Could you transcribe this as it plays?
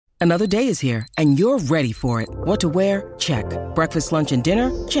Another day is here, and you're ready for it. What to wear? Check. Breakfast, lunch, and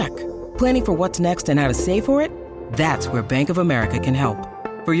dinner? Check. Planning for what's next and how to save for it? That's where Bank of America can help.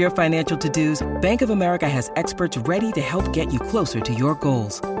 For your financial to-dos, Bank of America has experts ready to help get you closer to your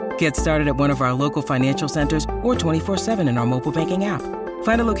goals. Get started at one of our local financial centers or 24/7 in our mobile banking app.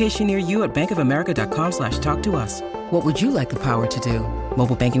 Find a location near you at bankofamerica.com/talktous. What would you like the power to do?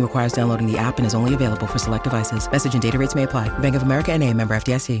 Mobile banking requires downloading the app and is only available for select devices. Message and data rates may apply. Bank of America N.A., member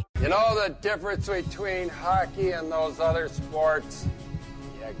FDIC. You know the difference between hockey and those other sports?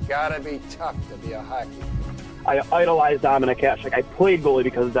 You gotta be tough to be a hockey. I idolize Dominik Hasek. I played goalie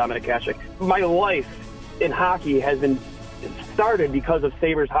because of Dominik Hasek. My life in hockey has been started because of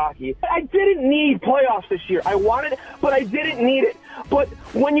Sabres hockey. I didn't need playoffs this year. I wanted it, but I didn't need it. But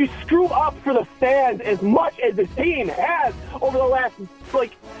when you screw up for the fans as much as this team has over the last,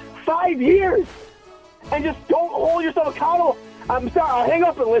 5 years, and just don't hold yourself accountable, I'm sorry. I'll hang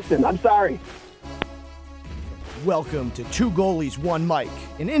up and listen. I'm sorry. Welcome to Two Goalies, One Mic,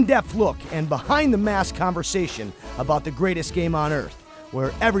 an in-depth look and behind-the-mask conversation about the greatest game on earth,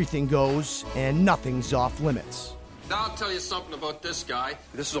 where everything goes and nothing's off limits. Now I'll tell you something about this guy.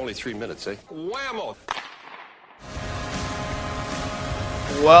 This is only 3 minutes, eh? Whammo!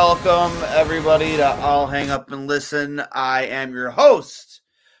 Welcome, everybody, to I'll Hang Up and Listen. I am your host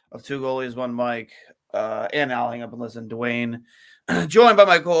of Two Goalies, One Mic, and I'll Hang Up and Listen, Dwayne, joined by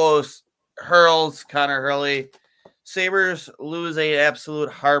my co-host, Connor Hurley. Sabres lose a absolute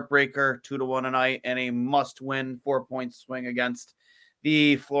heartbreaker 2-1 tonight and a must-win 4-point swing against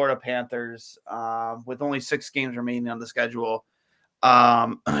the Florida Panthers with only 6 games remaining on the schedule.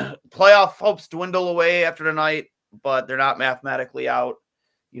 Playoff hopes dwindle away after tonight, but they're not mathematically out.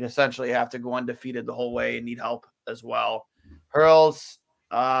 You'd essentially have to go undefeated the whole way and need help as well. Hurls,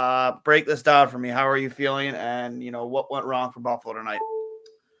 break this down for me. How are you feeling? And, what went wrong for Buffalo tonight?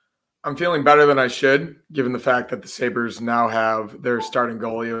 I'm feeling better than I should, given the fact that the Sabres now have their starting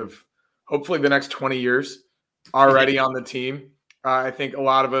goalie of hopefully the next 20 years already on the team. I think a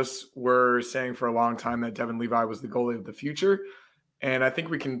lot of us were saying for a long time that Devon Levi was the goalie of the future. And I think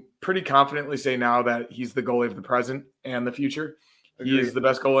we can pretty confidently say now that he's the goalie of the present and the future. Agreed. He is the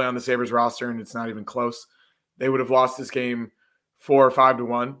best goalie on the Sabres roster, and it's not even close. They would have lost this game 4 or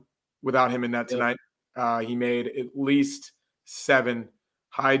 5-1 without him in net tonight. He made at least 7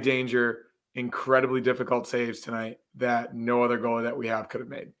 high danger, incredibly difficult saves tonight that no other goalie that we have could have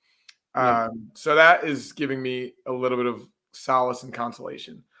made. So that is giving me a little bit of solace and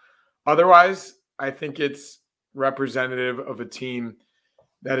consolation. Otherwise, I think it's representative of a team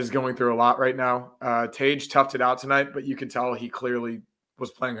that is going through a lot right now. Tage toughed it out tonight, but you could tell he clearly was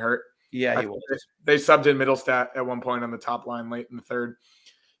playing hurt. Yeah, he was. They subbed in Middlestat at one point on the top line late in the third.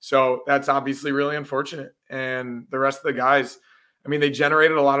 So that's obviously really unfortunate. And the rest of the guys, they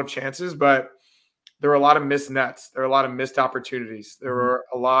generated a lot of chances, but there were a lot of missed nets. There were a lot of missed opportunities. There were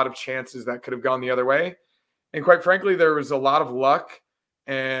a lot of chances that could have gone the other way. And quite frankly, there was a lot of luck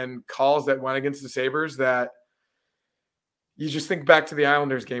and calls that went against the Sabres that you just think back to the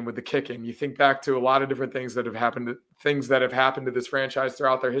Islanders game with the kicking. You think back to a lot of different things that have happened to this franchise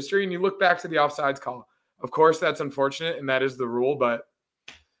throughout their history. And you look back to the offsides call. Of course, that's unfortunate, and that is the rule, but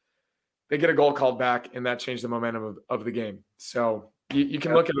they get a goal called back, and that changed the momentum of the game. So you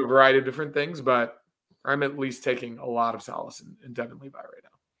can look at a variety of different things, but I'm at least taking a lot of solace in Devon Levi right now.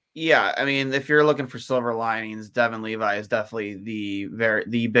 Yeah, if you're looking for silver linings, Devon Levi is definitely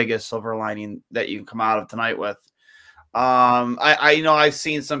the biggest silver lining that you can come out of tonight with. I've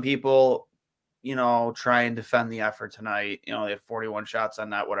seen some people, try and defend the effort tonight. They had 41 shots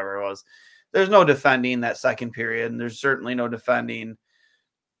on net, whatever it was. There's no defending that second period, and there's certainly no defending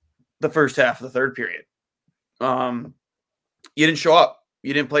the first half of the third period. You didn't show up.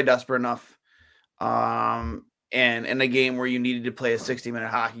 You didn't play desperate enough. And in a game where you needed to play a 60-minute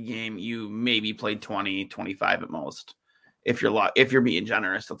hockey game, you maybe played 20, 25 at most. If you're being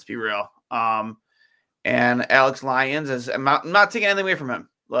generous, let's be real. And Alex Lyons I'm not taking anything away from him.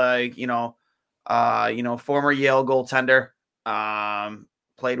 Former Yale goaltender,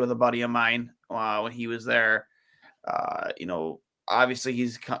 played with a buddy of mine when he was there. Obviously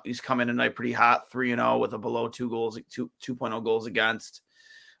he's come in tonight pretty hot, 3-0 with a below 2.0 goals against.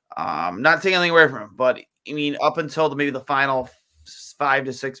 Not taking anything away from him, but up until maybe the final 5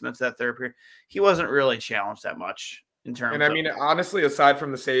 to 6 minutes of that third period, he wasn't really challenged that much in terms. And honestly, aside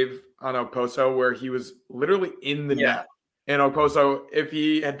from the save on Okposo, where he was literally in the net, and Okposo, if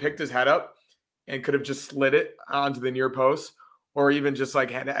he had picked his head up and could have just slid it onto the near post, or even just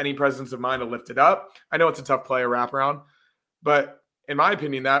had any presence of mind to lift it up, I know it's a tough play, a wraparound, but in my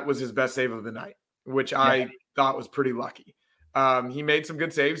opinion, that was his best save of the night, which I thought was pretty lucky. He made some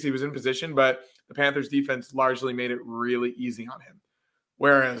good saves. He was in position, but the Panthers defense largely made it really easy on him.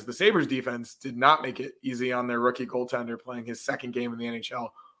 Whereas the Sabres defense did not make it easy on their rookie goaltender playing his second game in the NHL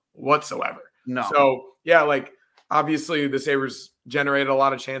whatsoever. No. So, yeah, like obviously the Sabres generated a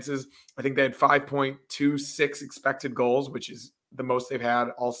lot of chances. I think they had 5.26 expected goals, which is the most they've had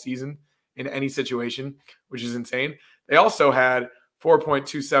all season in any situation, which is insane. They also had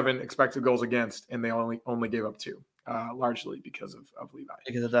 4.27 expected goals against, and they only gave up 2. Largely because of Levi.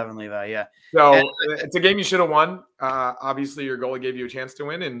 Because of Devon Levi, yeah. So it's a game you should have won. Obviously, your goalie gave you a chance to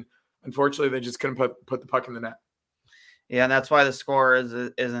win, and unfortunately, they just couldn't put the puck in the net. Yeah, and that's why the score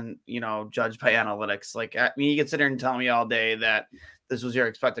isn't judged by analytics. Like, I mean, you can sit here and tell me all day that this was your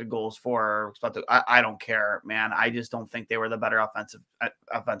expected goals for. I don't care, man. I just don't think they were the better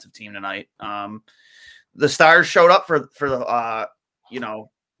offensive team tonight. The Stars showed up for the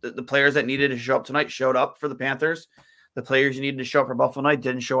the players that needed to show up tonight showed up for the Panthers. The players you needed to show up for Buffalo tonight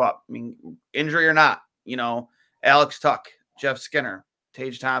didn't show up. I mean, injury or not, Alex Tuck, Jeff Skinner,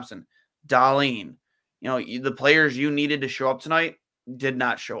 Tage Thompson, Darlene, the players you needed to show up tonight did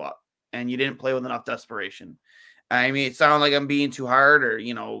not show up, and you didn't play with enough desperation. I mean, it sounded like I'm being too hard or,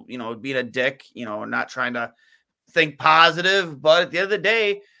 being a dick, not trying to think positive, but at the end of the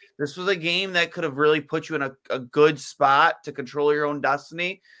day, this was a game that could have really put you in a good spot to control your own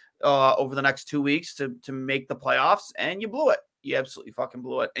destiny over the next 2 weeks to make the playoffs, and you blew it. You absolutely fucking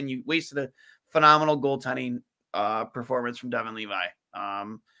blew it, and you wasted a phenomenal goaltending performance from Devon Levi,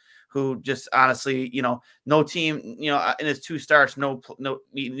 who just honestly, no team, in his 2 starts,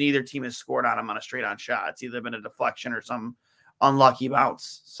 neither team has scored on him on a straight-on shot. It's either been a deflection or some unlucky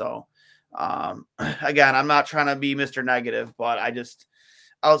bounce. So, again, I'm not trying to be Mr. Negative, but I just –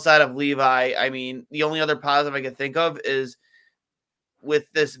 outside of Levi, I mean, the only other positive I can think of is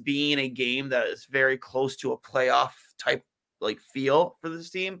with this being a game that is very close to a playoff type feel for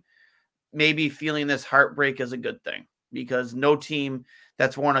this team, maybe feeling this heartbreak is a good thing, because no team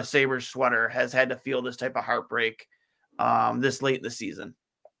that's worn a Sabres sweater has had to feel this type of heartbreak this late in the season.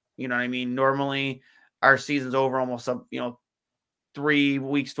 You know what I mean? Normally our season's over almost 3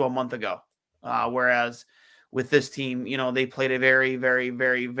 weeks to a month ago. Whereas with this team, they played a very, very,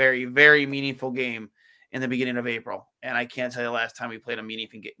 very, very, very meaningful game in the beginning of April. And I can't tell you the last time we played a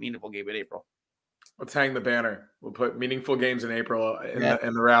meaningful game in April. Let's hang the banner. We'll put meaningful games in April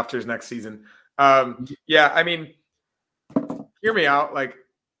in the rafters next season. Yeah, I mean, hear me out. Like,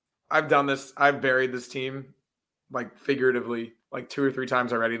 I've done this. I've buried this team, figuratively, 2 or 3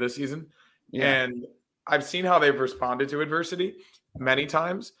 times already this season. Yeah. And I've seen how they've responded to adversity many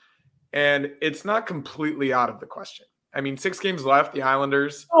times. And it's not completely out of the question. I mean, 6 games left. The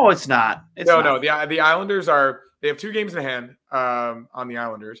Islanders. Oh, it's not. No. The Islanders they have 2 games in hand on the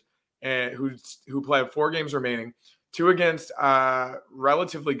Islanders, and who play 4 games remaining. 2 against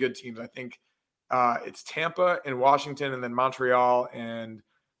relatively good teams. I think it's Tampa and Washington, and then Montreal, and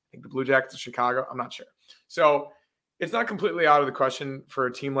I think the Blue Jackets of Chicago. I'm not sure. So it's not completely out of the question for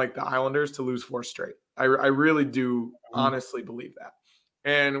a team like the Islanders to lose 4 straight. I really do honestly believe that.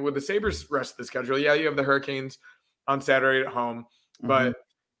 And with the Sabres rest of the schedule, yeah, you have the Hurricanes on Saturday at home. But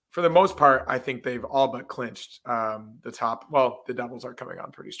for the most part, I think they've all but clinched the top. Well, the Devils are coming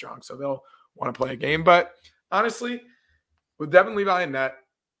on pretty strong, so they'll want to play a game. But honestly, with Devon Levi in net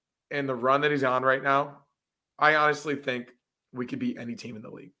and the run that he's on right now, I honestly think we could beat any team in the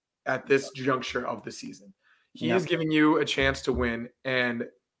league at this juncture of the season. He is giving you a chance to win, and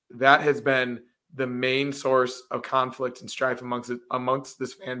that has been the main source of conflict and strife amongst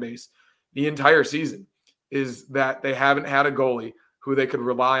this fan base the entire season, is that they haven't had a goalie who they could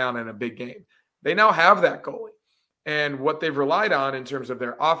rely on in a big game. They now have that goalie, and what they've relied on in terms of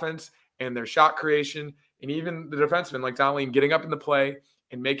their offense and their shot creation, and even the defensemen like Darlene getting up in the play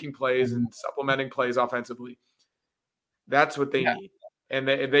and making plays and supplementing plays offensively. That's what they need. And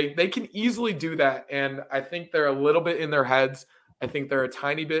they can easily do that. And I think they're a little bit in their heads. I think they're a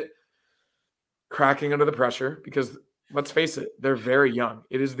tiny bit cracking under the pressure because, let's face it, they're very young.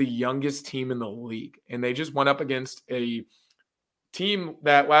 It is the youngest team in the league. And they just went up against a team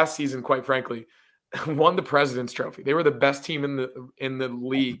that last season, quite frankly, won the President's Trophy. They were the best team in the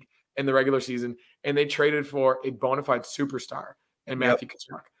league in the regular season, and they traded for a bona fide superstar in Matthew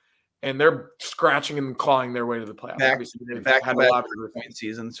Tkachuk. And they're scratching and clawing their way to the playoffs. Obviously, they've had a lot of point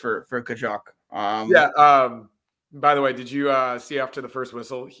seasons for Tkachuk. By the way, did you see after the first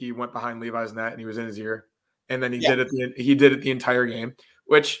whistle, he went behind Levi's net and he was in his ear, and then he did it the entire game.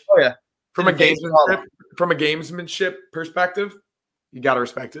 Which, from a gamesmanship perspective, you got to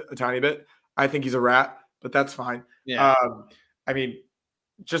respect it a tiny bit. I think he's a rat, but that's fine. Yeah. I mean,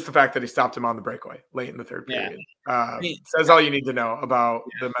 just the fact that he stopped him on the breakaway late in the third period says all you need to know about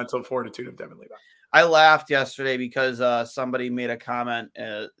the mental fortitude of Devon Levi. I laughed yesterday because somebody made a comment.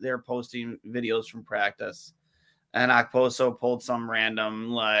 They're posting videos from practice, and Okposo pulled some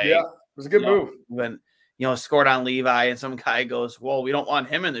random it was a good move. When scored on Levi, and some guy goes, "Well, we don't want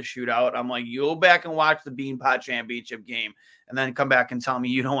him in the shootout." I'm like, you go back and watch the Beanpot Championship game, and then come back and tell me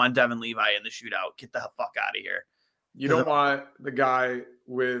you don't want Devon Levi in the shootout. Get the fuck out of here. You don't want the guy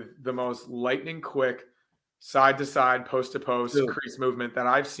with the most lightning quick side to side, post to post crease movement that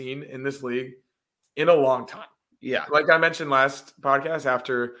I've seen in this league in a long time. Yeah. Like I mentioned last podcast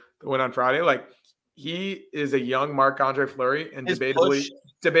after the win on Friday, like he is a young Marc-Andre Fleury and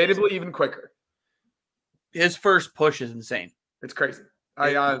debatably even quicker. His first push is insane. It's crazy.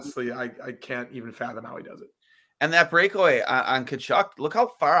 I honestly can't even fathom how he does it. And that breakaway on Tkachuk, look how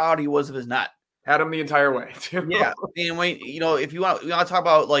far out he was of his net. Had him the entire way, too. Yeah. And when, if you want to talk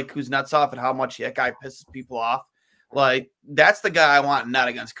about like Kuznetsov and how much that guy pisses people off, like that's the guy I want net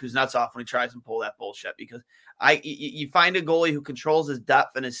against Kuznetsov when he tries and pull that bullshit, because you find a goalie who controls his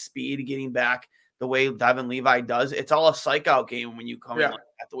depth and his speed getting back the way Devon Levi does. It's all a psych out game when you come in like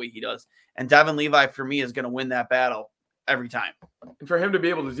that the way he does. And Devon Levi, for me, is going to win that battle every time. And for him to be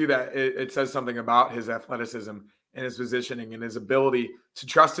able to do that, it says something about his athleticism and his positioning and his ability to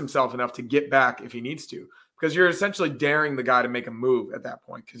trust himself enough to get back if he needs to, because you're essentially daring the guy to make a move at that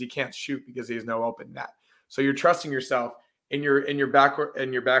point because he can't shoot because he has no open net. So you're trusting yourself in your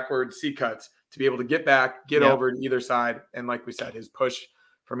backward C cuts to be able to get back, get over to either side. And like we said, his push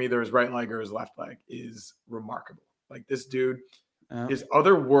from either his right leg or his left leg is remarkable. Like this dude is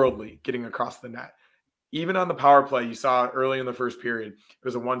otherworldly getting across the net. Even on the power play, you saw early in the first period, it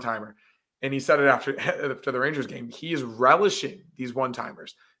was a one-timer. And he said it after the Rangers game. He is relishing these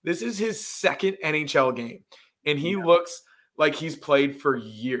one-timers. This is his second NHL game. And he looks like he's played for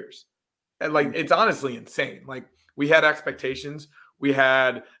years. And like, it's honestly insane. Like we had expectations.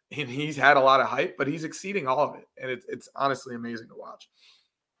 And he's had a lot of hype, but he's exceeding all of it. And it's honestly amazing to watch.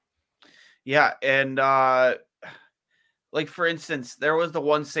 Yeah. And like, for instance, there was the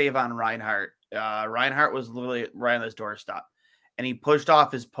one save on Reinhart. Reinhart was literally right on his doorstep, and he pushed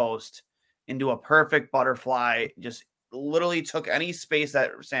off his post into a perfect butterfly, just literally took any space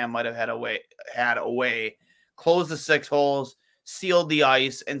that Sam might have had away, closed the 6 holes, sealed the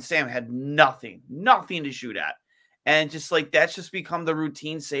ice, and Sam had nothing to shoot at. And just like, that's just become the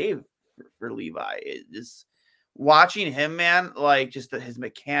routine save for Levi. Just watching him, man, like just his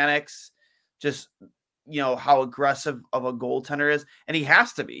mechanics, just, how aggressive of a goaltender is. And he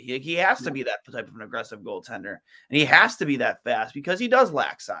has to be. He has to be that type of an aggressive goaltender. And he has to be that fast because he does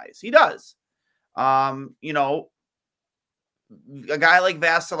lack size. He does. A guy like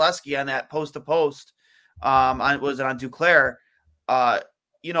Vasilevsky on that post-to-post, on Duclair,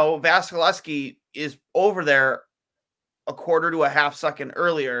 Vasilevsky is over there a quarter to a half second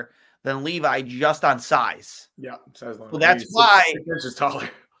earlier than Levi just on size. Yeah, size line. So that's why 6 inches taller.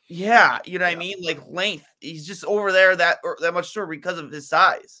 Yeah, you know what I mean? Like length. He's just over there that much shorter because of his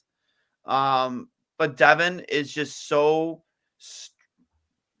size. But Devon is just so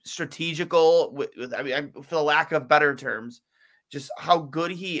strategical for the lack of better terms, just how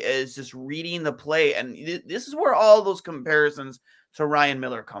good he is just reading the play. And this is where all those comparisons to Ryan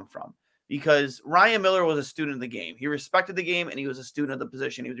Miller come from, because Ryan Miller was a student of the game. He respected the game and he was a student of the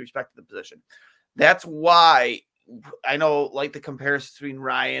position. He was respected the position. That's why I know, like, the comparison between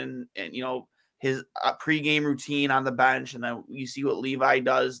Ryan and, his pregame routine on the bench, and then you see what Levi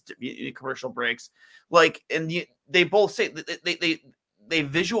does in commercial breaks. Like, and they both say that they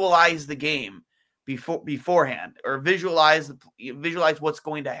visualize the game beforehand, or visualize what's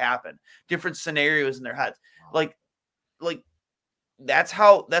going to happen, different scenarios in their heads. Like that's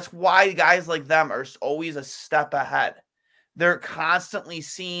why guys like them are always a step ahead. They're constantly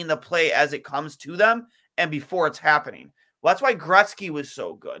seeing the play as it comes to them and before it's happening. Well, that's why Gretzky was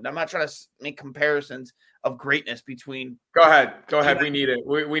so good. I'm not trying to make comparisons of greatness between. Go ahead. We need it.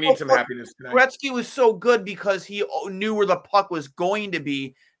 We need some happiness tonight. Gretzky was so good because he knew where the puck was going to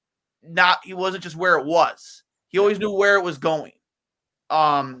be. He wasn't just where it was. He always knew where it was going.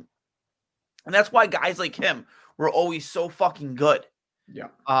 And that's why guys like him were always so fucking good. Yeah.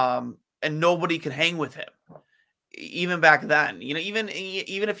 And nobody could hang with him. Even back then, even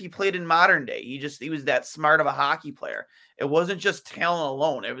if he played in modern day, he was that smart of a hockey player. It wasn't just talent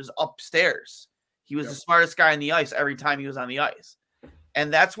alone. It was upstairs. He was the smartest guy on the ice every time he was on the ice.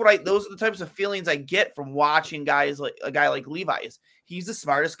 And that's those are the types of feelings I get from watching guys like a guy like Levi. He's the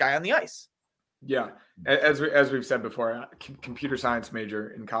smartest guy on the ice. Yeah. As we've said before, computer science major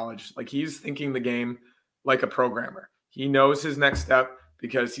in college, like he's thinking the game like a programmer. He knows his next step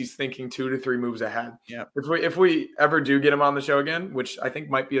because he's thinking 2 to 3 moves ahead. Yeah. If we ever do get him on the show again, which I think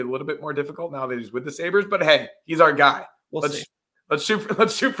might be a little bit more difficult now that he's with the Sabres, but hey, he's our guy. Let's shoot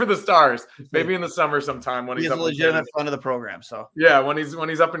for the stars. Maybe in the summer sometime when he's a legitimate friend of the program. So yeah, when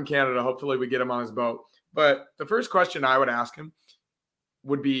he's up in Canada, hopefully we get him on his boat. But the first question I would ask him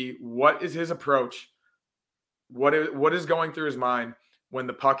would be, what is his approach? What is going through his mind when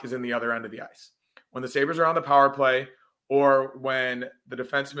the puck is in the other end of the ice? When the Sabres are on the power play, or when the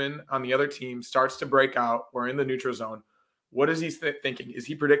defenseman on the other team starts to break out or in the neutral zone, what is he thinking? Is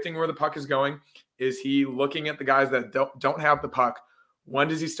he predicting where the puck is going? Is he looking at the guys that don't have the puck? When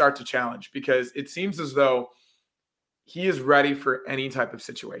does he start to challenge? Because it seems as though he is ready for any type of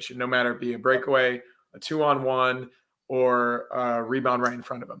situation, no matter it be a breakaway, a 2-on-1, or a rebound right in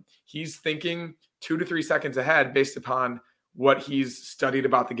front of him. He's thinking 2 to 3 seconds ahead based upon what he's studied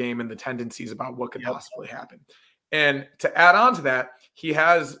about the game and the tendencies about what could possibly happen. And to add on to that, he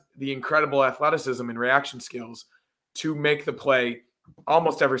has the incredible athleticism and reaction skills to make the play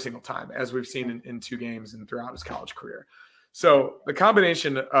almost every single time, as we've seen in 2 games and throughout his college career. So the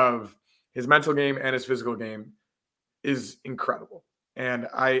combination of his mental game and his physical game is incredible. And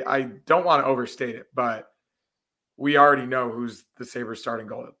I don't want to overstate it, but we already know who's the Sabres starting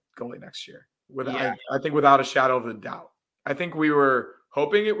goalie next year. I think without a shadow of a doubt. I think we were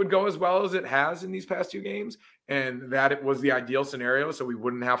hoping it would go as well as it has in these past 2 games, and that it was the ideal scenario, so we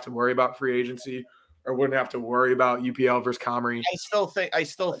wouldn't have to worry about free agency or wouldn't have to worry about UPL versus Comrie. I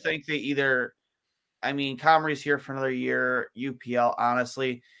still think they either, I mean, Comrie's here for another year. UPL,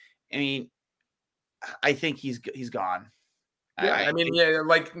 honestly, I mean, I think he's gone. Yeah,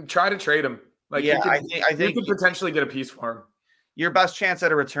 like try to trade him. Like, yeah, I think you could potentially get a piece for him. Your best chance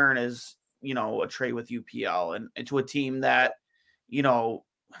at a return is, a trade with UPL and to a team that,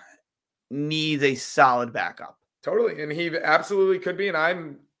 needs a solid backup. Totally. And he absolutely could be. And I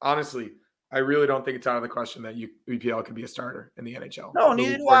really don't think it's out of the question that UPL could be a starter in the NHL. No,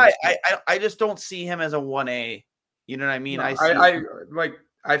 neither do I. I just don't see him as a 1A. You know what I mean? No,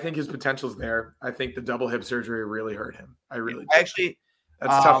 I think his potential's there. I think the double hip surgery really hurt him. I really do. Actually,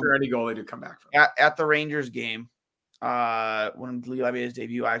 that's tough for any goalie to come back from. At the Rangers game, when Levi made his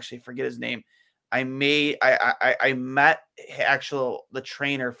debut, I actually forget his name. I met the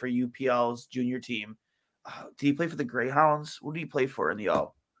trainer for UPL's junior team. Did he play for the Greyhounds? What did he play for in the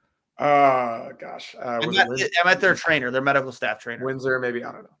O? Gosh. I met their trainer, their medical staff trainer. Windsor, maybe.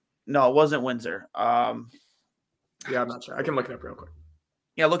 I don't know. No, it wasn't Windsor. Yeah, I'm not sure. I can look it up real quick.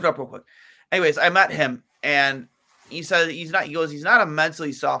 Yeah, look it up real quick. Anyways, I met him, and he said he's not a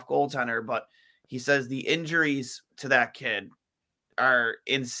mentally soft goaltender, but he says the injuries to that kid are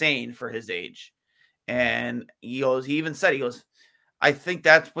insane for his age. And he even said, I think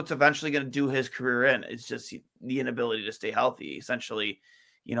that's what's eventually going to do his career in. It's just the inability to stay healthy. Essentially,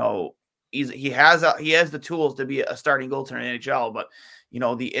 he has the tools to be a starting goaltender in the NHL, but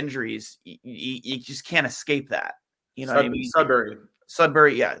the injuries, you just can't escape that. What I mean?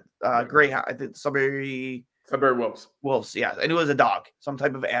 Sudbury, yeah. Greyhound, I think Sudbury Wolves, yeah. And it was a dog, some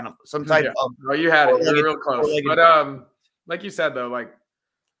type of animal, some type of. Oh, you had it. You're real close. But like you said though, like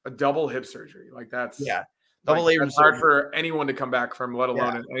a double hip surgery, like that's double labor. It's hard for anyone to come back from, let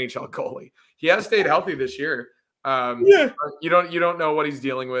alone an NHL goalie. He has stayed healthy this year. You don't know what he's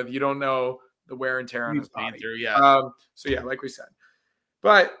dealing with. You don't know the wear and tear on his body. Like we said.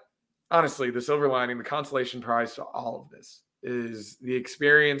 But honestly, the silver lining, the consolation prize to all of this is the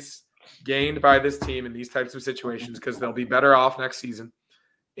experience gained by this team in these types of situations, because they'll be better off next season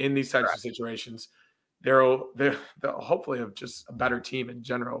in these types of situations. They'll hopefully have just a better team in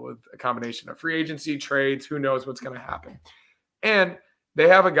general with a combination of free agency, trades. Who knows what's going to happen? And they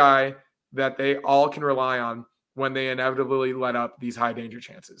have a guy that they all can rely on when they inevitably let up these high danger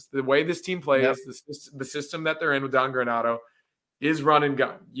chances. The way this team plays, the system that they're in with Don Granato is run and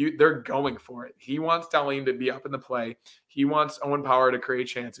gun. They're going for it. He wants Dahlin to be up in the play. He wants Owen Power to create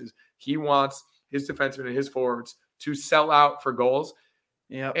chances. He wants his defensemen and his forwards to sell out for goals.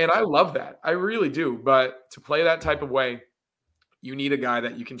 Yeah, and I love that. I really do. But to play that type of way, you need a guy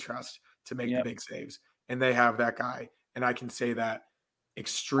that you can trust to make the big saves. And they have that guy. And I can say that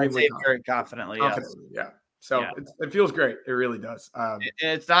extremely very confidently. Yeah. So it feels great. It really does. And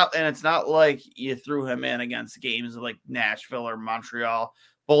it's not like you threw him in against games like Nashville or Montreal,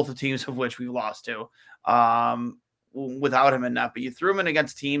 both the teams of which we've lost to, without him in that. But you threw him in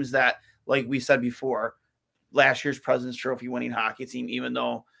against teams that, like we said before, last year's President's Trophy winning hockey team, even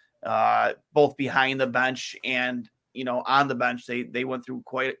though both behind the bench and on the bench, they went through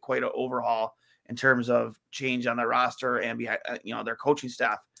quite an overhaul in terms of change on their roster and behind their coaching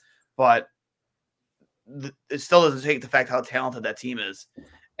staff. But it still doesn't take the fact how talented that team is.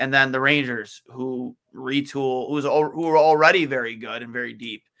 And then the Rangers, who retool, who were already very good and very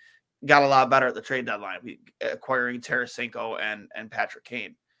deep, got a lot better at the trade deadline, acquiring Tarasenko and Patrick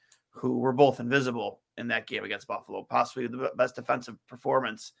Kane, who were both invisible in that game against Buffalo. Possibly the best defensive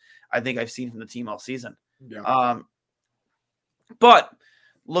performance I think I've seen from the team all season. Yeah. But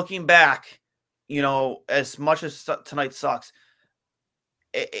looking back, as much as tonight sucks,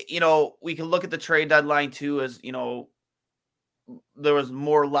 we can look at the trade deadline too as, there was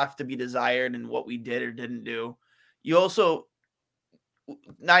more left to be desired in what we did or didn't do. You also,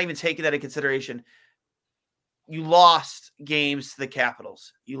 not even taking that into consideration, you lost games to the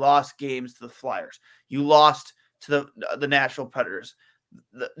Capitals. You lost games to the Flyers. You lost to the Nashville Predators.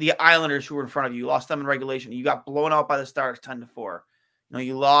 The Islanders, who were in front of you, lost them in regulation. You got blown out by the Stars 10-4.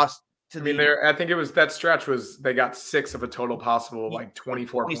 You lost to I think it was that stretch they got 6 of a total possible, like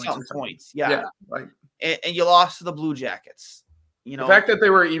 24 points. Yeah. Like, and you lost to the Blue Jackets. The fact that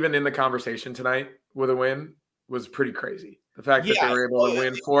they were even in the conversation tonight with a win was pretty crazy. The fact that they were able to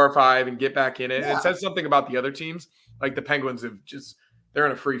win 4 or 5 and get back in it. Yeah. It says something about the other teams. Like the Penguins they're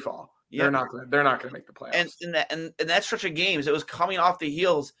in a free fall. Yeah. They're not going to make the playoffs. And that stretch of games, it was coming off the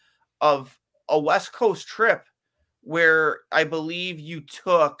heels of a West Coast trip where I believe you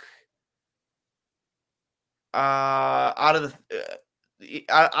took I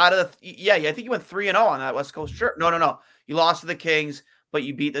think you went 3-0 on that West Coast trip. No. You lost to the Kings, but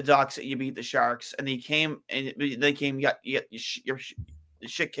you beat the Ducks and you beat the Sharks, and you got your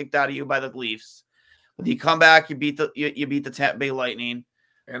shit kicked out of you by the Leafs. But you come back, you beat the Tampa Bay Lightning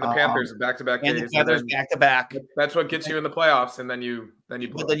and the Panthers back-to-back days. And the Panthers back-to-back. That's what gets you in the playoffs, and then you blow.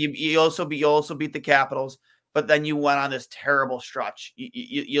 But then you also beat the Capitals. But then you went on this terrible stretch.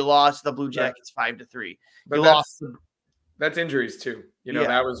 You lost the Blue Jackets 5-3. That's injuries too.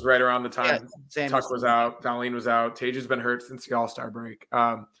 That was right around the time Tuck was out, Darlene was out. Tage has been hurt since the All-Star break.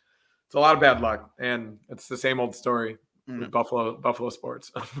 It's a lot of bad luck, and it's the same old story with Buffalo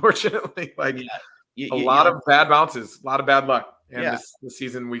sports. Unfortunately, a lot of bad bounces, a lot of bad luck. And this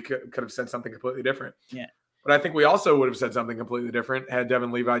season we could have said something completely different. Yeah. But I think we also would have said something completely different had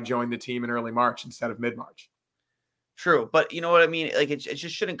Devon Levi joined the team in early March instead of mid-March. True, but you know what I mean? Like, it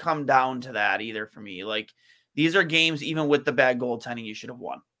just shouldn't come down to that either for me. Like, these are games, even with the bad goaltending, you should have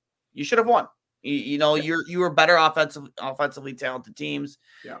won. You should have won. You were better offensively talented teams.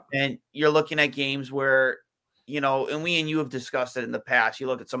 Yeah. And you're looking at games where, and we and you have discussed it in the past. You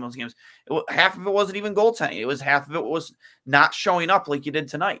look at some of those games, half of it wasn't even goaltending. Half of it was not showing up like you did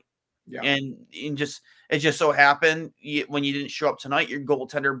tonight. Yeah. And it just so happened when you didn't show up tonight, your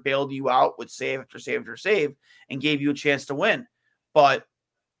goaltender bailed you out with save after save after save and gave you a chance to win. But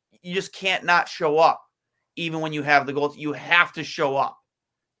you just can't not show up. Even when you have the goal, you have to show up,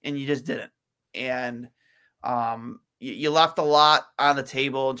 and you just didn't. And you left a lot on the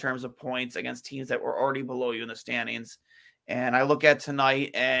table in terms of points against teams that were already below you in the standings. And I look at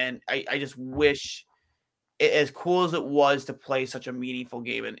tonight, and I just wish, as cool as it was to play such a meaningful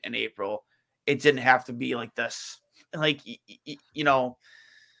game in April, it didn't have to be like this. Like, I don't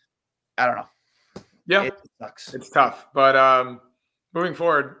know. Yeah, it sucks. It's tough, but moving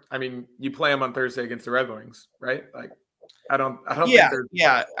forward, I mean, you play them on Thursday against the Red Wings, right? Like, I don't. I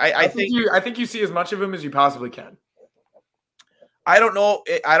think you see as much of him as you possibly can. I don't know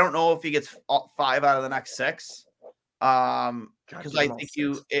if he gets 5 out of the next 6. Because I think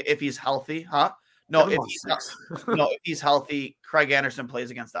if he's healthy, huh? No, if he's healthy, Craig Anderson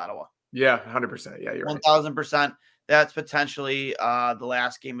plays against Ottawa. Yeah, 100%. Yeah, you're 1,000%. That's potentially the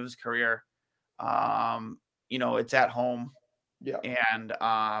last game of his career. It's at home. Yeah. And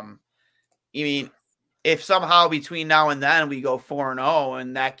I mean, if somehow between now and then we go 4-0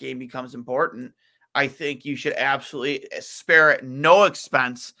 and that game becomes important, I think you should absolutely spare at no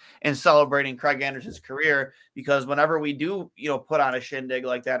expense in celebrating Craig Anderson's career, because whenever we do, put on a shindig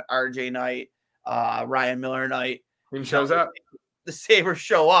like that RJ night, Ryan Miller night, he shows up. The Sabres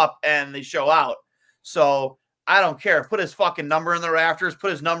show up and they show out. So I don't care. Put his fucking number in the rafters,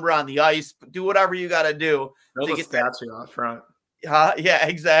 put his number on the ice, do whatever you got to do. Build a statue out front. Yeah,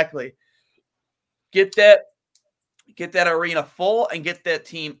 exactly. Get that arena full and get that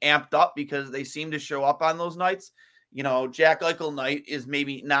team amped up, because they seem to show up on those nights. Jack Eichel night is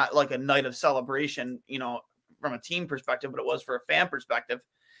maybe not like a night of celebration, from a team perspective, but it was for a fan perspective.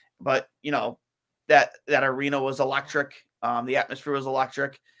 But, that arena was electric. The atmosphere was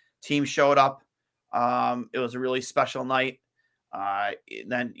electric. Team showed up. It was a really special night.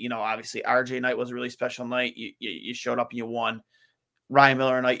 Then, obviously RJ night was a really special night. You showed up and you won. Ryan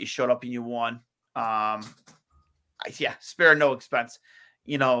Miller night, you showed up and you won. Spare no expense.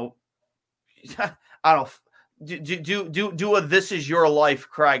 I don't know, do a "This Is Your Life"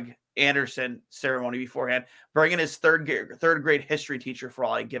 Craig Anderson ceremony beforehand. Bring in his third grade history teacher for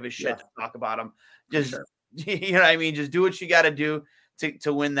all I give a shit to talk about him. Just you know what I mean. Just do what you got to do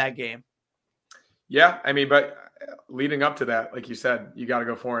to win that game. Yeah, I mean, but leading up to that, like you said, you got to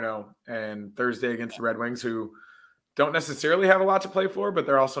go 4-0, and Thursday against the Red Wings, who don't necessarily have a lot to play for, but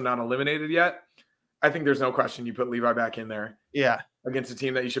they're also not eliminated yet. I think there's no question you put Levi back in there. Yeah, against a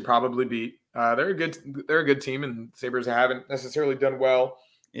team that you should probably beat. They're a good team, and Sabres haven't necessarily done well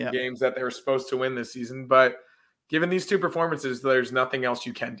in games that they were supposed to win this season. But given these two performances, there's nothing else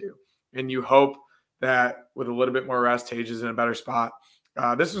you can do, and you hope that with a little bit more rest, Tage is in a better spot.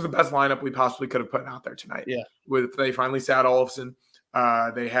 This was the best lineup we possibly could have put out there tonight. Yeah, they finally sat Olofsson.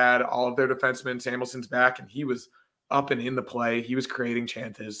 They had all of their defensemen. Samuelson's back, and he was up and in the play. He was creating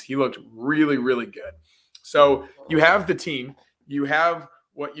chances. He looked really, really good. So you have the team. You have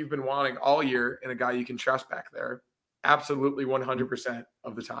what you've been wanting all year in a guy you can trust back there. Absolutely 100%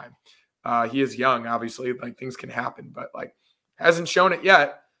 of the time. He is young, obviously. Like, things can happen, but like hasn't shown it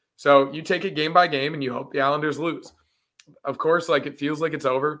yet. So you take it game by game and you hope the Islanders lose. Of course, like, it feels like it's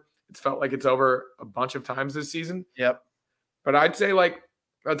over. It's felt like it's over a bunch of times this season. Yep. But I'd say, like,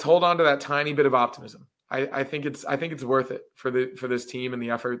 let's hold on to that tiny bit of optimism. I think it's worth it for this team and the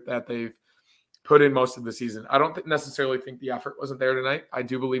effort that they've put in most of the season. I don't necessarily think the effort wasn't there tonight. I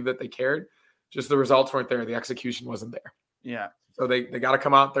do believe that they cared. Just the results weren't there. The execution wasn't there. Yeah. So they got to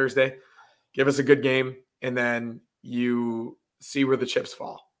come out Thursday, give us a good game, and then you see where the chips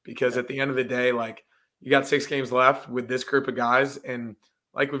fall. Because at the end of the day, like, you got 6 games left with this group of guys. And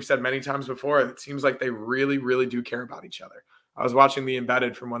like we've said many times before, it seems like they really, really do care about each other. I was watching the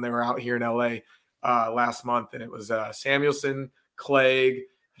Embedded from when they were out here in LA last month, and it was Samuelson, Clegg,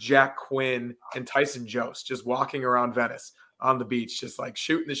 Jack Quinn, and Tyson Jost just walking around Venice on the beach, just like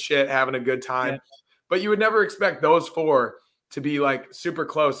shooting the shit, having a good time. Yeah. But you would never expect those 4 to be like super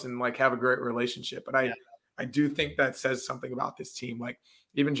close and like have a great relationship. But I do think that says something about this team. Like,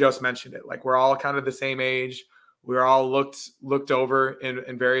 even Jost mentioned it. Like, we're all kind of the same age. We're all looked over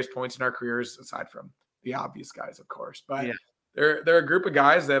in various points in our careers, aside from the obvious guys, of course. But they're a group of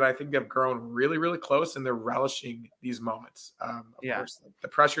guys that I think have grown really, really close, and they're relishing these moments. Of course, the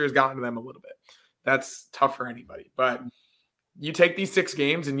pressure has gotten to them a little bit. That's tough for anybody. But you take these 6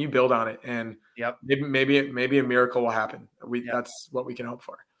 games and you build on it, and maybe a miracle will happen. That's what we can hope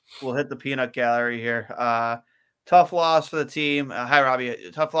for. We'll hit the peanut gallery here. Tough loss for the team. Hi, Robbie.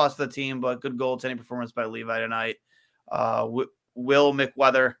 Tough loss for the team, but good goaltending performance by Levi tonight. Will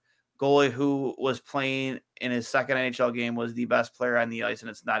McWeather, goalie who was playing in his second NHL game, was the best player on the ice, and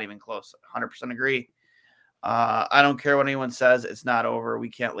it's not even close. 100% agree. I don't care what anyone says. It's not over.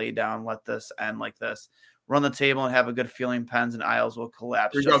 We can't lay down. Let this end like this. Run the table and have a good feeling. Pens and Isles will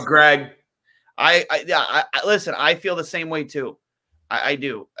collapse. Here you go, Greg. I listen. I feel the same way too. I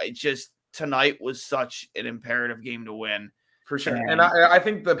do. It just, tonight was such an imperative game to win. For sure. And I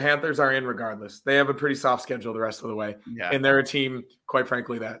think the Panthers are in regardless. They have a pretty soft schedule the rest of the way. Yeah. And they're a team, quite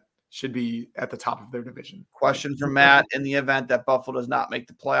frankly, that should be at the top of their division. Question from Matt: in the event that Buffalo does not make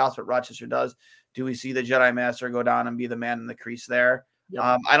the playoffs, but Rochester does, do we see the Jedi Master go down and be the man in the crease there?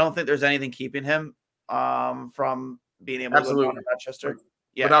 Yep. I don't think there's anything keeping him from being able to go down to Rochester.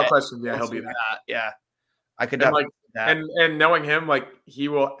 Yeah, without question. Yeah, he'll be there. Yeah. I could definitely and knowing him, like, he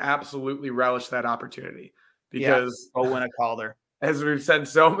will absolutely relish that opportunity, because go win a Calder. As we've said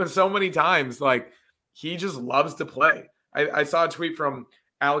so many times, like, he just loves to play. I saw a tweet from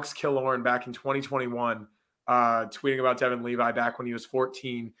Alex Killorn back in 2021, tweeting about Devon Levi back when he was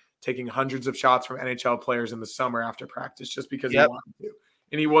 14, taking hundreds of shots from NHL players in the summer after practice just because he wanted to.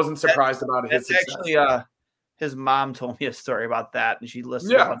 And he wasn't surprised about his success. Actually, his mom told me a story about that, and she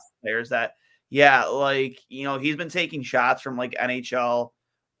listed a bunch of players that, like, he's been taking shots from like NHL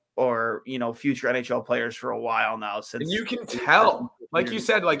or, future NHL players for a while now. Since, and you can tell, like you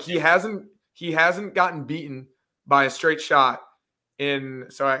said, like, he hasn't gotten beaten by a straight shot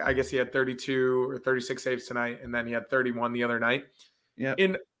so I guess he had 32 or 36 saves tonight, and then he had 31 the other night. Yeah.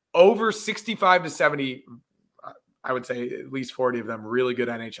 In over 65 to 70, I would say at least 40 of them really good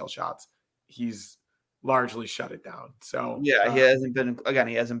NHL shots, he's largely shut it down. So he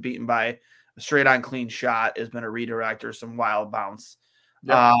hasn't beaten by a straight on clean shot. Has been a redirect or some wild bounce.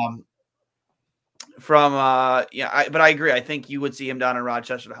 Yeah. But I agree. I think you would see him down in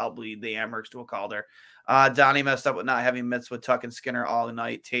Rochester to help lead the Amherst to a Calder. Donnie messed up with not having mitts with Tuck and Skinner all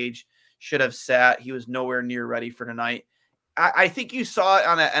night. Tage should have sat. He was nowhere near ready for tonight. I think you saw it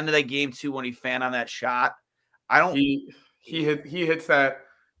on the end of that game too when he fanned on that shot. He hits that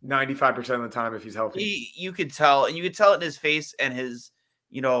 95% of the time if he's healthy. You could tell, and you could tell it in his face and his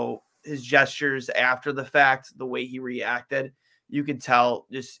his gestures after the fact, the way he reacted, you could tell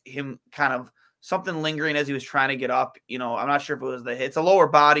just him kind of something lingering as he was trying to get up. I'm not sure if it was it's a lower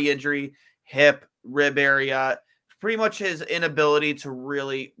body injury, hip, rib area, pretty much his inability to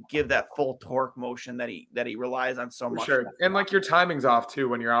really give that full torque motion that he relies on so much. Sure. And like your timing's off too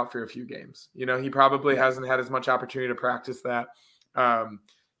when you're out for a few games. He probably hasn't had as much opportunity to practice that.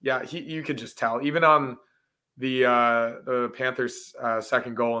 You could just tell. Even on the Panthers'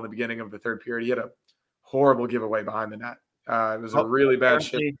 second goal in the beginning of the third period, he had a horrible giveaway behind the net. It was a really bad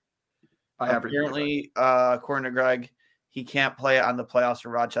shift. Apparently, according to Greg, he can't play on the playoffs for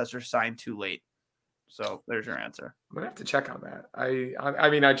Rochester, signed too late. So there's your answer. I'm gonna have to check on that. I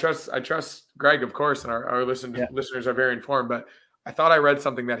mean, I trust Greg, of course, and our listeners are very informed. But I thought I read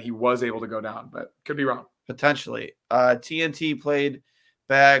something that he was able to go down, but could be wrong. Potentially. TNT played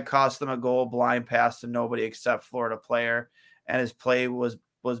bad, cost them a goal, blind pass to nobody except Florida player, and his play was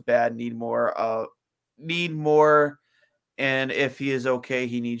bad. Need more. And if he is okay,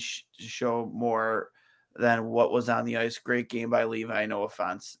 he needs to show more than what was on the ice. Great game by Levi. No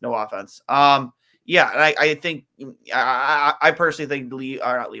offense. Yeah, and I think I personally think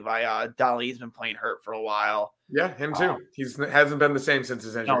Dolly's been playing hurt for a while. Yeah, him too. He hasn't been the same since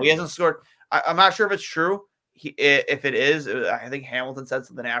his injury. No, he hasn't scored. I'm not sure if it's true. If it is, I think Hamilton said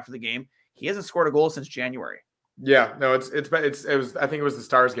something after the game. He hasn't scored a goal since January. Yeah, no, it was. I think it was the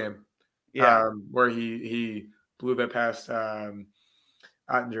Stars game. Yeah, where he blew that past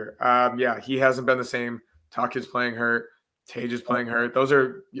Ottinger. He hasn't been the same. Tuck is playing hurt. Tage is playing hurt. Those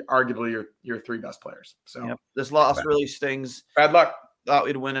are arguably your three best players. So this loss really stings. Bad luck. Thought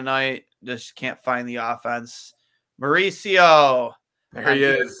we'd win tonight. Just can't find the offense. Mauricio. There he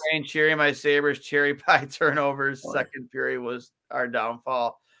is. Cheering my Sabres. Cherry pie turnovers. Second period was our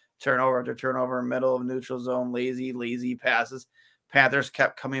downfall. Turnover after turnover. Middle of neutral zone. Lazy passes. Panthers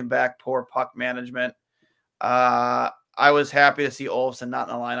kept coming back. Poor puck management. I was happy to see Olofsson not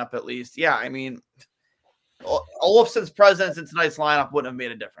in the lineup at least. Yeah, I mean, Olofsson's presence in tonight's lineup wouldn't have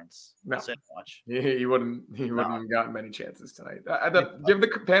made a difference. No, much. He wouldn't have gotten many chances tonight. Give the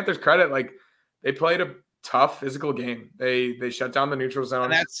Panthers credit; like they played a tough physical game. They shut down the neutral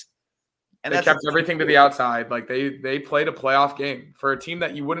zone, and they kept everything to the outside. Like they played a playoff game for a team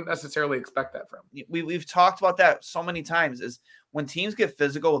that you wouldn't necessarily expect that from. We've talked about that so many times. Is when teams get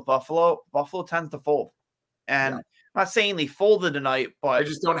physical with Buffalo tends to fold, and. Yeah. I'm not saying they folded tonight, but they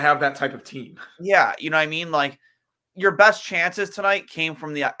just don't have that type of team. Yeah, you know what I mean? Like, your best chances tonight came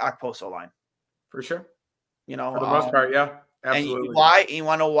from the Okposo line. For sure. For the most part, yeah. Absolutely. And why? You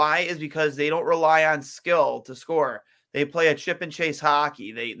want to know why? Is because they don't rely on skill to score. They play a chip and chase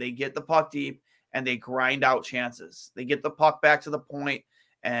hockey. They get the puck deep and they grind out chances. They get the puck back to the point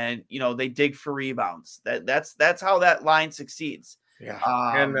and, they dig for rebounds. That's how that line succeeds. Yeah,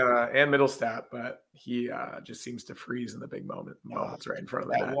 and Middlestat, but he just seems to freeze in the big moments right in front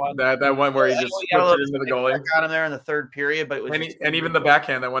of that one where he just puts it into the goalie. Got him there in the third period, but it was and even the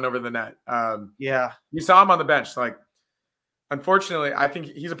backhand that went over the net. Yeah, you saw him on the bench. Like, unfortunately, I think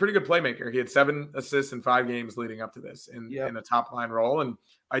he's a pretty good playmaker. He had 7 assists in 5 games leading up to this in a top line role, and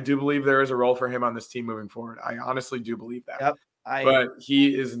I do believe there is a role for him on this team moving forward. I honestly do believe that. Yep, but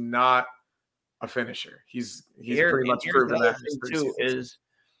he is not a finisher. He's pretty much proven that too. Is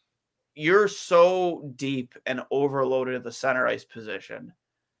you're so deep and overloaded at the center ice position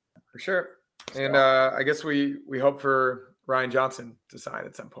for sure. And I guess we hope for Ryan Johnson to sign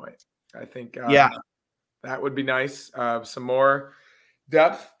at some point. I think that would be nice. Some more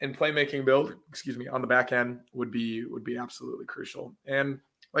depth and playmaking build, on the back end would be absolutely crucial. And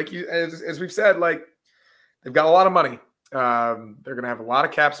like as we've said, like they've got a lot of money. They're going to have a lot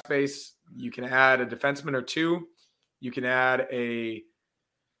of cap space. You can add a defenseman or 2. You can add I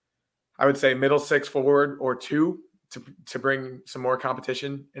would say middle 6 forward or 2 to bring some more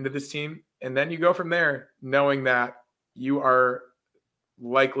competition into this team. And then you go from there knowing that you are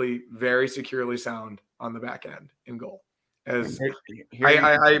likely very securely sound on the back end in goal. As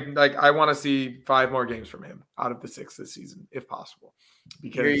I want to see 5 more games from him out of the 6 this season, if possible.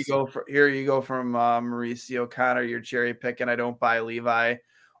 Because here you go from Mauricio Connor. You're cherry picking. I don't buy Levi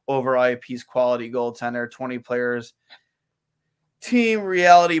over IP's quality goaltender. 20 players. Team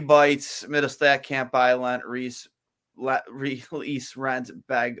reality bites. Middlestat can't buy Lent. Release rent.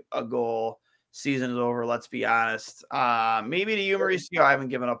 Beg a goal. Season is over. Let's be honest. Maybe to you, Mauricio, I haven't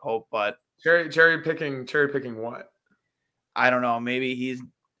given up hope, but cherry picking what? I don't know. Maybe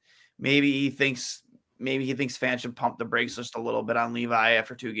he thinks fans should pump the brakes just a little bit on Levi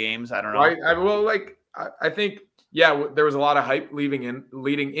after 2 games. I don't know. I think there was a lot of hype leading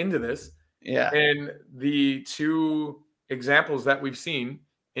into this. Yeah. And the 2 examples that we've seen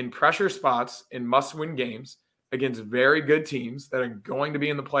in pressure spots in must-win games against very good teams that are going to be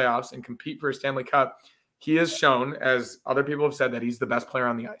in the playoffs and compete for a Stanley Cup, he has shown, as other people have said, that he's the best player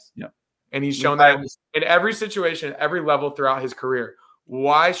on the ice. Yeah. And he's shown that in every situation, every level throughout his career.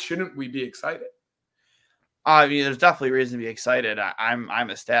 Why shouldn't we be excited? I mean, there's definitely reason to be excited. I'm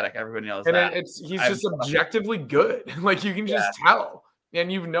ecstatic. Everybody knows and that. He's just objectively good. Like, you can just tell.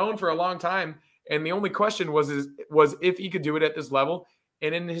 And you've known for a long time. And the only question was if he could do it at this level.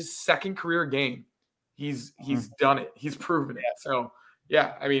 And in his second career game, he's done it. He's proven it. So,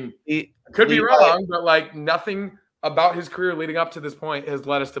 yeah, I mean, he could be wrong, but like nothing about his career leading up to this point has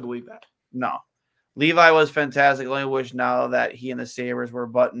led us to believe that. No. Levi was fantastic. I only wish now that he and the Sabres were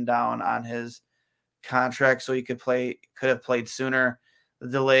buttoned down on his contract so he could have played sooner. The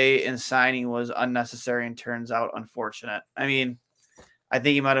delay in signing was unnecessary and turns out unfortunate. I mean, I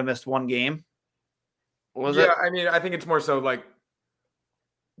think he might have missed one game. Was it? I mean, I think it's more so like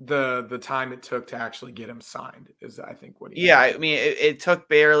the time it took to actually get him signed is, I think, what he. Yeah, I mean, it took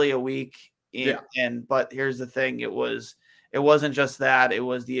barely a week. But here's the thing: it wasn't just that; it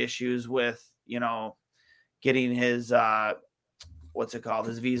was the issues with getting his what's it called,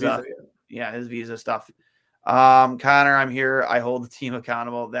 his visa. His visa stuff. Connor, I'm here. I hold the team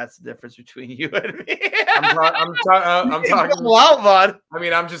accountable. That's the difference between you and me. I'm talking loud, bud. I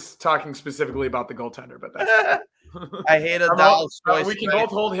mean, I'm just talking specifically about the goaltender, but that's I hate a Dallas choice. We can both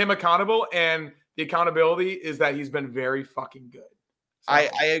hold him accountable, and the accountability is that he's been very fucking good. So.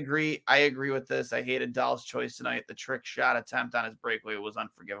 I agree. I agree with this. I hated Dallas' choice tonight. The trick shot attempt on his breakaway was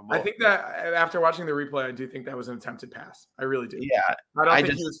unforgivable. I think that after watching the replay, I do think that was an attempted pass. I really do. Yeah. I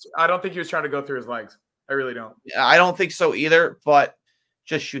don't think he was trying to go through his legs. I really don't. Yeah, I don't think so either, but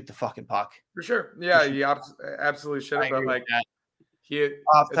just shoot the fucking puck. For sure. Yeah, he absolutely should have. But like,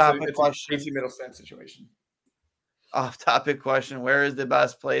 off-topic question. It's a middle stand situation. Off-topic question: where is the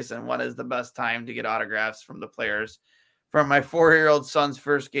best place and when is the best time to get autographs from the players? From my 4-year-old son's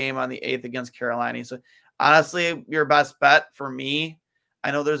first game on the 8th against Carolina. So honestly, your best bet for me,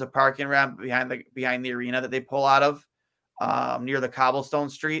 I know there's a parking ramp behind the arena that they pull out of near the Cobblestone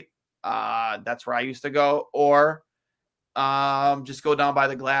Street. That's where I used to go. Or just go down by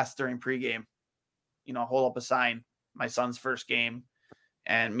the glass during pregame. Hold up a sign, my son's first game,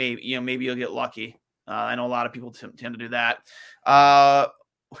 and maybe you'll get lucky. I know a lot of people tend to do that.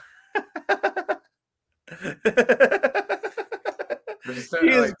 He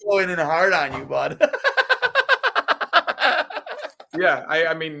is going in hard on you, bud. Yeah,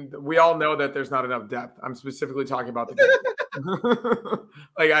 I mean, we all know that there's not enough depth. I'm specifically talking about the game.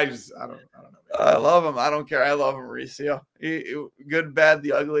 Like, I don't know. I love him. I don't care. I love him, Mauricio. Good, bad,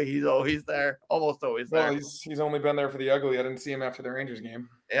 the ugly. He's always there. Almost always there. Well, he's only been there for the ugly. I didn't see him after the Rangers game.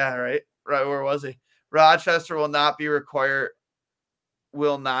 Yeah, right. Right. Where was he? Rochester will not be required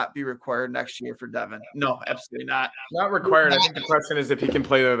next year for Devon. No, absolutely not. Not required. I think the question is if he can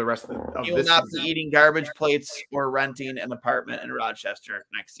play there the rest of this He will not be eating garbage plates or renting an apartment in Rochester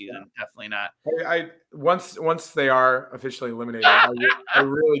next season. Definitely not. Once they are officially eliminated, I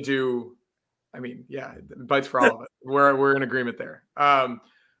really do. I mean, yeah, it bites for all of it. We're in agreement there. I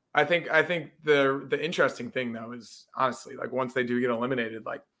think the interesting thing though is honestly, like, once they do get eliminated,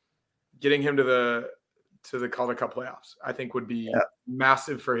 like getting him to the Calder Cup playoffs, I think would be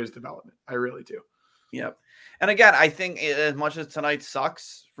massive for his development. I really do. Yep. And again, I think as much as tonight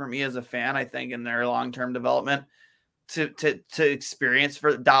sucks for me as a fan, I think in their long-term development to experience,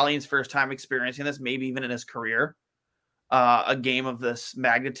 for Dahlin's first time experiencing this, maybe even in his career, a game of this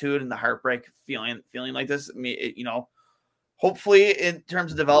magnitude and the heartbreak feeling like this, hopefully in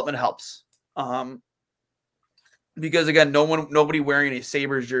terms of development helps. Because again, nobody wearing a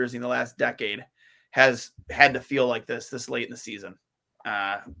Sabres jersey in the last decade has had to feel like this late in the season,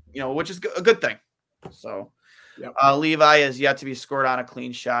 which is a good thing. So, yep. Levi has yet to be scored on a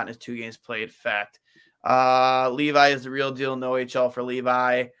clean shot in his 2 games played. Fact. Levi is the real deal. No HL for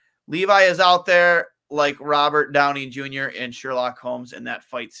Levi. Levi is out there like Robert Downey Jr. and Sherlock Holmes in that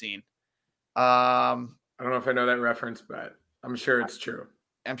fight scene. I don't know if I know that reference, but I'm sure it's true.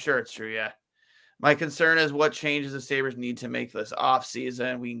 I'm sure it's true. Yeah. My concern is what changes the Sabres need to make this off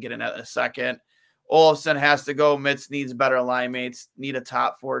season. We can get in that in a second. Olofsson has to go. Mitz needs better line mates, need a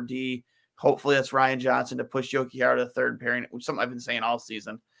top 4D. Hopefully that's Ryan Johnson to push Yoki out of the third pairing, which is something I've been saying all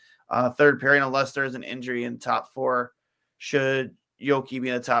season. Third pairing, unless there's an injury in top 4. Should Yoki be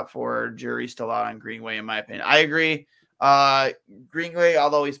in the top 4? Jury's still out on Greenway, in my opinion. I agree. Greenway,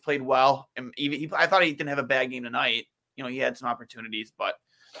 although he's played well, and I thought he didn't have a bad game tonight. He had some opportunities, but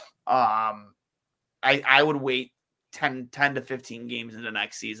I would wait 10 to 15 games into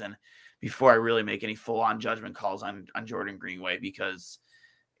next season before I really make any full-on judgment calls on Jordan Greenway, because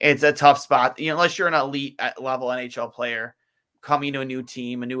it's a tough spot. Unless you're an elite level NHL player coming to a new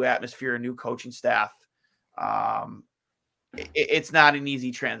team, a new atmosphere, a new coaching staff. It's not an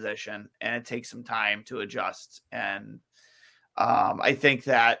easy transition, and it takes some time to adjust. And I think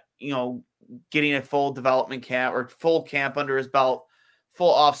that, getting a full development camp or full camp under his belt,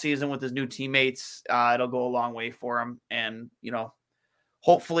 full off season with his new teammates, it'll go a long way for him. And,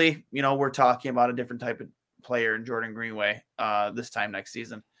 hopefully, we're talking about a different type of player in Jordan Greenway this time next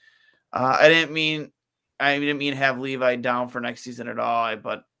season. I didn't mean have Levi down for next season at all,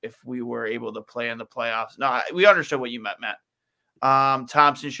 but if we were able to play in the playoffs, we understood what you meant, Matt.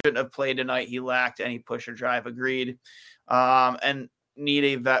 Thompson shouldn't have played tonight. He lacked any push or drive. Agreed. And need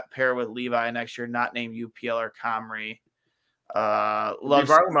a vet pair with Levi next year, not named UPL or Comrie.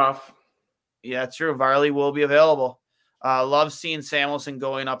 Varlamov. Yeah, true. Varley will be available. Love seeing Samuelson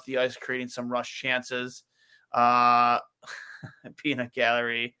going up the ice, creating some rush chances. Peanut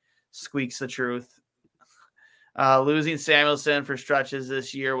Gallery squeaks the truth. Losing Samuelson for stretches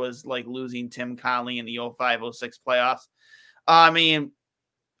this year was like losing Tim Conley in the 05-06 playoffs. I mean,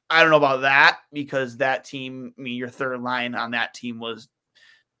 I don't know about that, because that team, your third line on that team was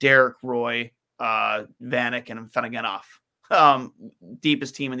Derek Roy, Vanek, and Fennigan.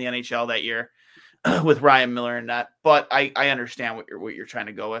 Deepest team in the NHL that year with Ryan Miller and that. But I understand what you're trying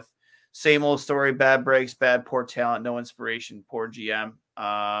to go with. Same old story, bad breaks, poor talent, no inspiration, poor GM.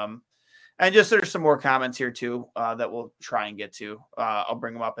 And just there's some more comments here too that we'll try and get to. I'll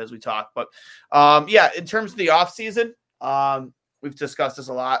bring them up as we talk. But in terms of the offseason, we've discussed this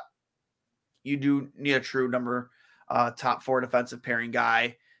a lot. You do need a true top 4 defensive pairing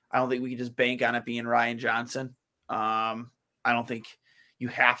guy. I don't think we can just bank on it being Ryan Johnson. I don't think you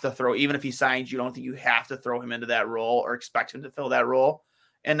have to throw, even if he signs, you don't think you have to throw him into that role or expect him to fill that role.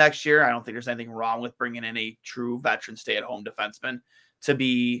 And next year, I don't think there's anything wrong with bringing in a true veteran stay-at-home defenseman to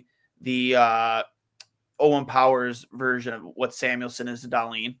be the Owen Powers version of what Samuelson is to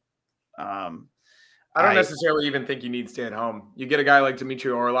Dahlin. I don't necessarily even think you need stay at home. You get a guy like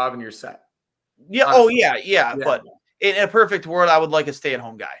Dmitry Orlov and you're set. Yeah. Honestly. Yeah. But in a perfect world, I would like a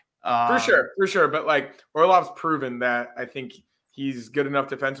stay-at-home guy. For sure. But like Orlov's proven that I think he's good enough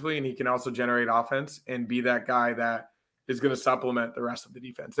defensively, and he can also generate offense and be that guy that is going to supplement the rest of the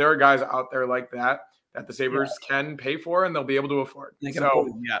defense. There are guys out there like that the Sabres can pay for, and they'll be able to afford. They'll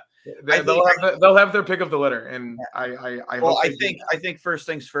have their pick of the litter, and I think first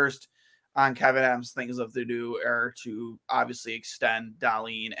things first on Kevin Adams, things left to do are to obviously extend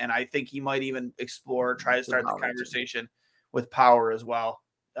Dahlin, and I think he might even try to start the conversation with Power as well.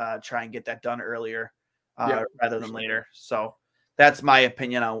 Try and get that done earlier rather than later. So that's my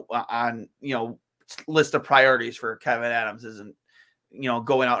opinion on list of priorities for Kevin Adams. Isn't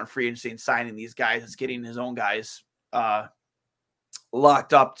going out in free agency and signing these guys. It's getting his own guys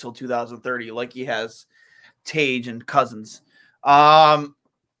locked up till 2030, like he has Tage and Cousins.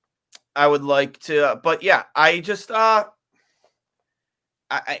 I would like to, but yeah, I just I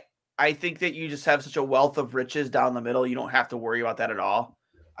think that you just have such a wealth of riches down the middle. You don't have to worry about that at all.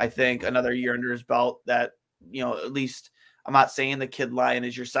 I think another year under his belt that, at least I'm not saying the kid line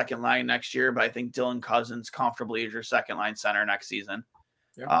is your second line next year, but I think Dylan Cousins comfortably is your second line center next season.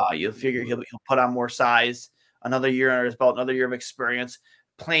 Yeah. You'll figure he'll put on more size, another year under his belt, another year of experience,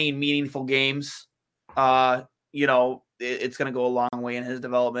 playing meaningful games. It's going to go a long way in his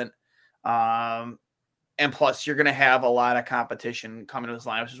development. And plus, you're going to have a lot of competition coming to this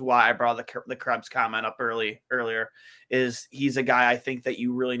line, which is why I brought the Krebs comment up earlier. Is he's a guy I think that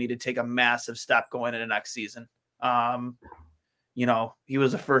you really need to take a massive step going into next season. He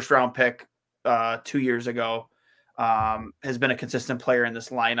was a first-round pick 2 years ago. Has been a consistent player in this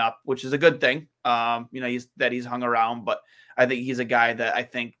lineup, which is a good thing. He's hung around, but I think he's a guy that I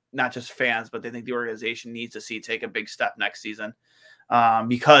think not just fans, but they think the organization needs to see take a big step next season.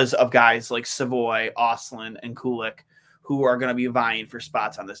 Because of guys like Savoy, Ostlund, and Kulik, who are going to be vying for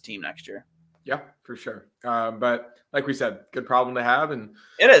spots on this team next year. Yeah, for sure. But like we said, good problem to have. And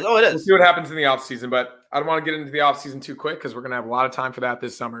it is. We'll see what happens in the offseason. But I don't want to get into the offseason too quick because we're going to have a lot of time for that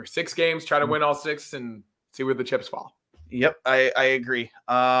this summer. 6 games, try to win all 6 and see where the chips fall. Yep, I agree.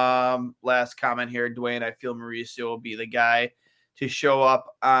 Last comment here, Dwayne. I feel Mauricio will be the guy to show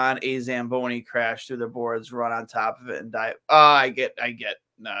up on a Zamboni crash through the boards, run on top of it, and dive. I get.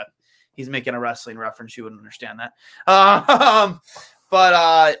 Nah, he's making a wrestling reference. You wouldn't understand that.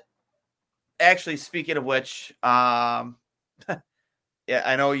 But actually, speaking of which, yeah,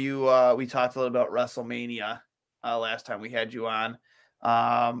 I know you. We talked a little about WrestleMania last time we had you on.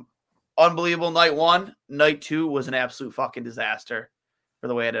 Unbelievable night 1. Night 2 was an absolute fucking disaster for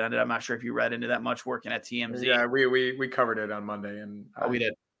the way it ended. I'm not sure if you read into that much working at TMZ. Yeah, we covered it on Monday, and we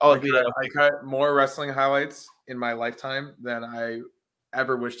did. Oh, I cut more wrestling highlights in my lifetime than I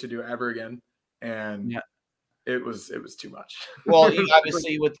ever wish to do ever again, and it was too much. Well,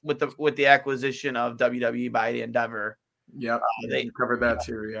 obviously with the acquisition of WWE by Endeavor. Yep, they covered that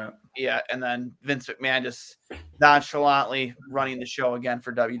too. Yeah, and then Vince McMahon just nonchalantly running the show again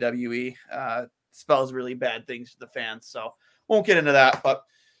for WWE spells really bad things to the fans. So won't get into that, but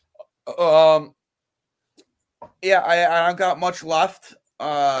I don't got much left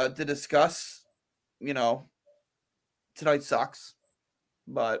to discuss. Tonight sucks,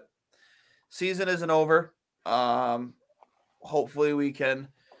 but season isn't over. Hopefully we can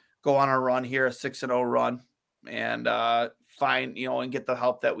go on a run here, a 6-0 run, and find, and get the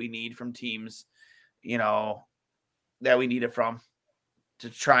help that we need from teams, that we need it from to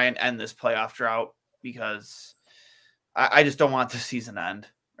try and end this playoff drought, because I just don't want the season to end.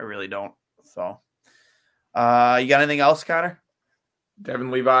 I really don't. So, you got anything else, Connor? Devon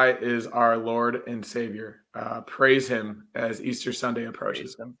Levi is our Lord and Savior. Praise him as Easter Sunday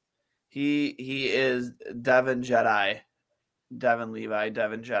approaches. He is Devon Jedi. Devon Levi,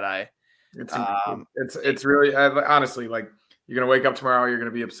 Devon Jedi. It's really, honestly, like, you're going to wake up tomorrow, you're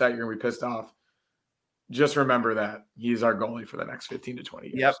going to be upset, you're going to be pissed off. Just remember that he's our goalie for the next 15 to 20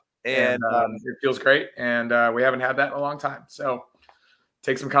 years. Yep. And it feels great. And we haven't had that in a long time. So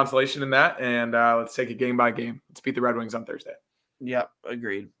take some consolation in that. And let's take it game by game. Let's beat the Red Wings on Thursday. Yep.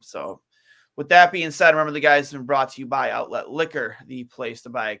 Agreed. So with that being said, remember the guys have been brought to you by Outlet Liquor, the place to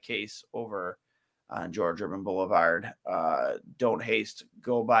buy a case over on George Urban Boulevard. Don't haste.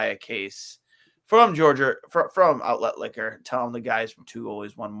 Go buy a case from from Outlet Liquor. Tell them the guys from Two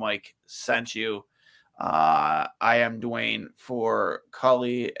Goalies, One Mike sent you. I am Dwayne for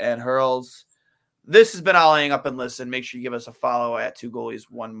Cully and Hurls. This has been I'll Hang Up and Listen. Make sure you give us a follow at Two Goalies,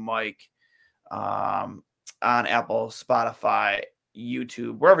 One Mike on Apple, Spotify,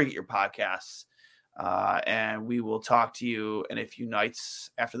 YouTube, wherever you get your podcasts. And we will talk to you in a few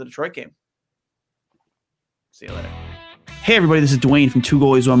nights after the Detroit game. See you later. Hey everybody, this is Dwayne from Two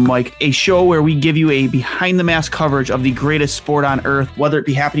Goalies, One Mike, a show where we give you a behind-the-mask coverage of the greatest sport on earth, whether it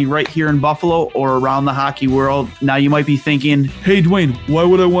be happening right here in Buffalo or around the hockey world. Now you might be thinking, hey Dwayne, why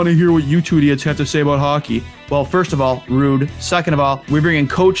would I want to hear what you two idiots have to say about hockey? Well, first of all, rude. Second of all, we bring in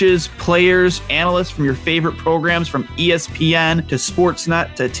coaches, players, analysts from your favorite programs, from ESPN to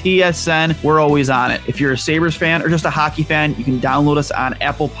Sportsnet to TSN. We're always on it. If you're a Sabres fan or just a hockey fan, you can download us on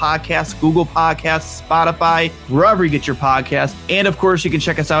Apple Podcasts, Google Podcasts, Spotify, wherever you get your podcasts. And of course, you can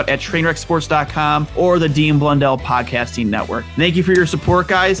check us out at trainwrecksports.com or the Dean Blundell Podcasting Network. Thank you for your support,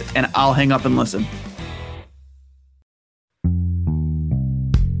 guys, and I'll hang up and listen.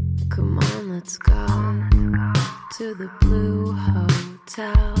 Come on, let's go to the Blue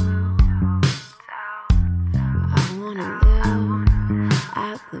Hotel. I wanna live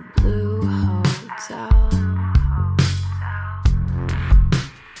at the Blue Hotel.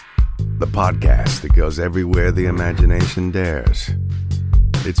 The podcast that goes everywhere the imagination dares.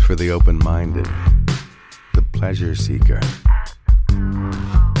 It's for the open-minded, the pleasure seeker.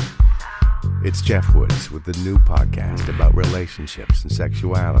 It's Jeff Woods with the new podcast about relationships and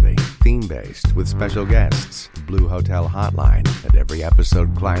sexuality, theme-based with special guests, the Blue Hotel Hotline, and every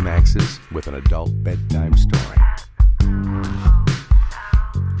episode climaxes with an adult bedtime story.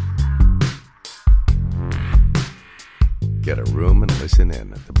 Get a room and listen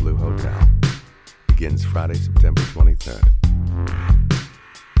in at the Blue Hotel. Begins Friday, September 23rd.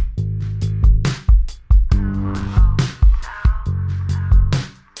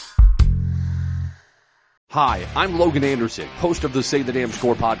 Hi, I'm Logan Anderson, host of the Say the Damn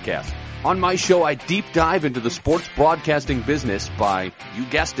Score podcast. On my show, I deep dive into the sports broadcasting business by, you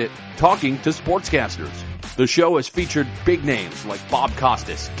guessed it, talking to sportscasters. The show has featured big names like Bob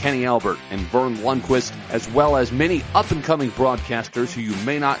Costas, Kenny Albert, and Vern Lundquist, as well as many up-and-coming broadcasters who you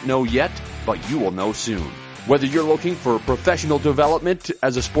may not know yet, but you will know soon. Whether you're looking for professional development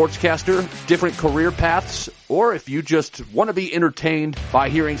as a sportscaster, different career paths, or if you just want to be entertained by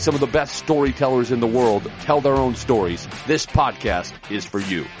hearing some of the best storytellers in the world tell their own stories, this podcast is for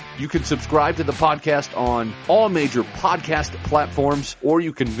you. You can subscribe to the podcast on all major podcast platforms, or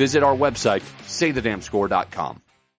you can visit our website, saythedamnscore.com.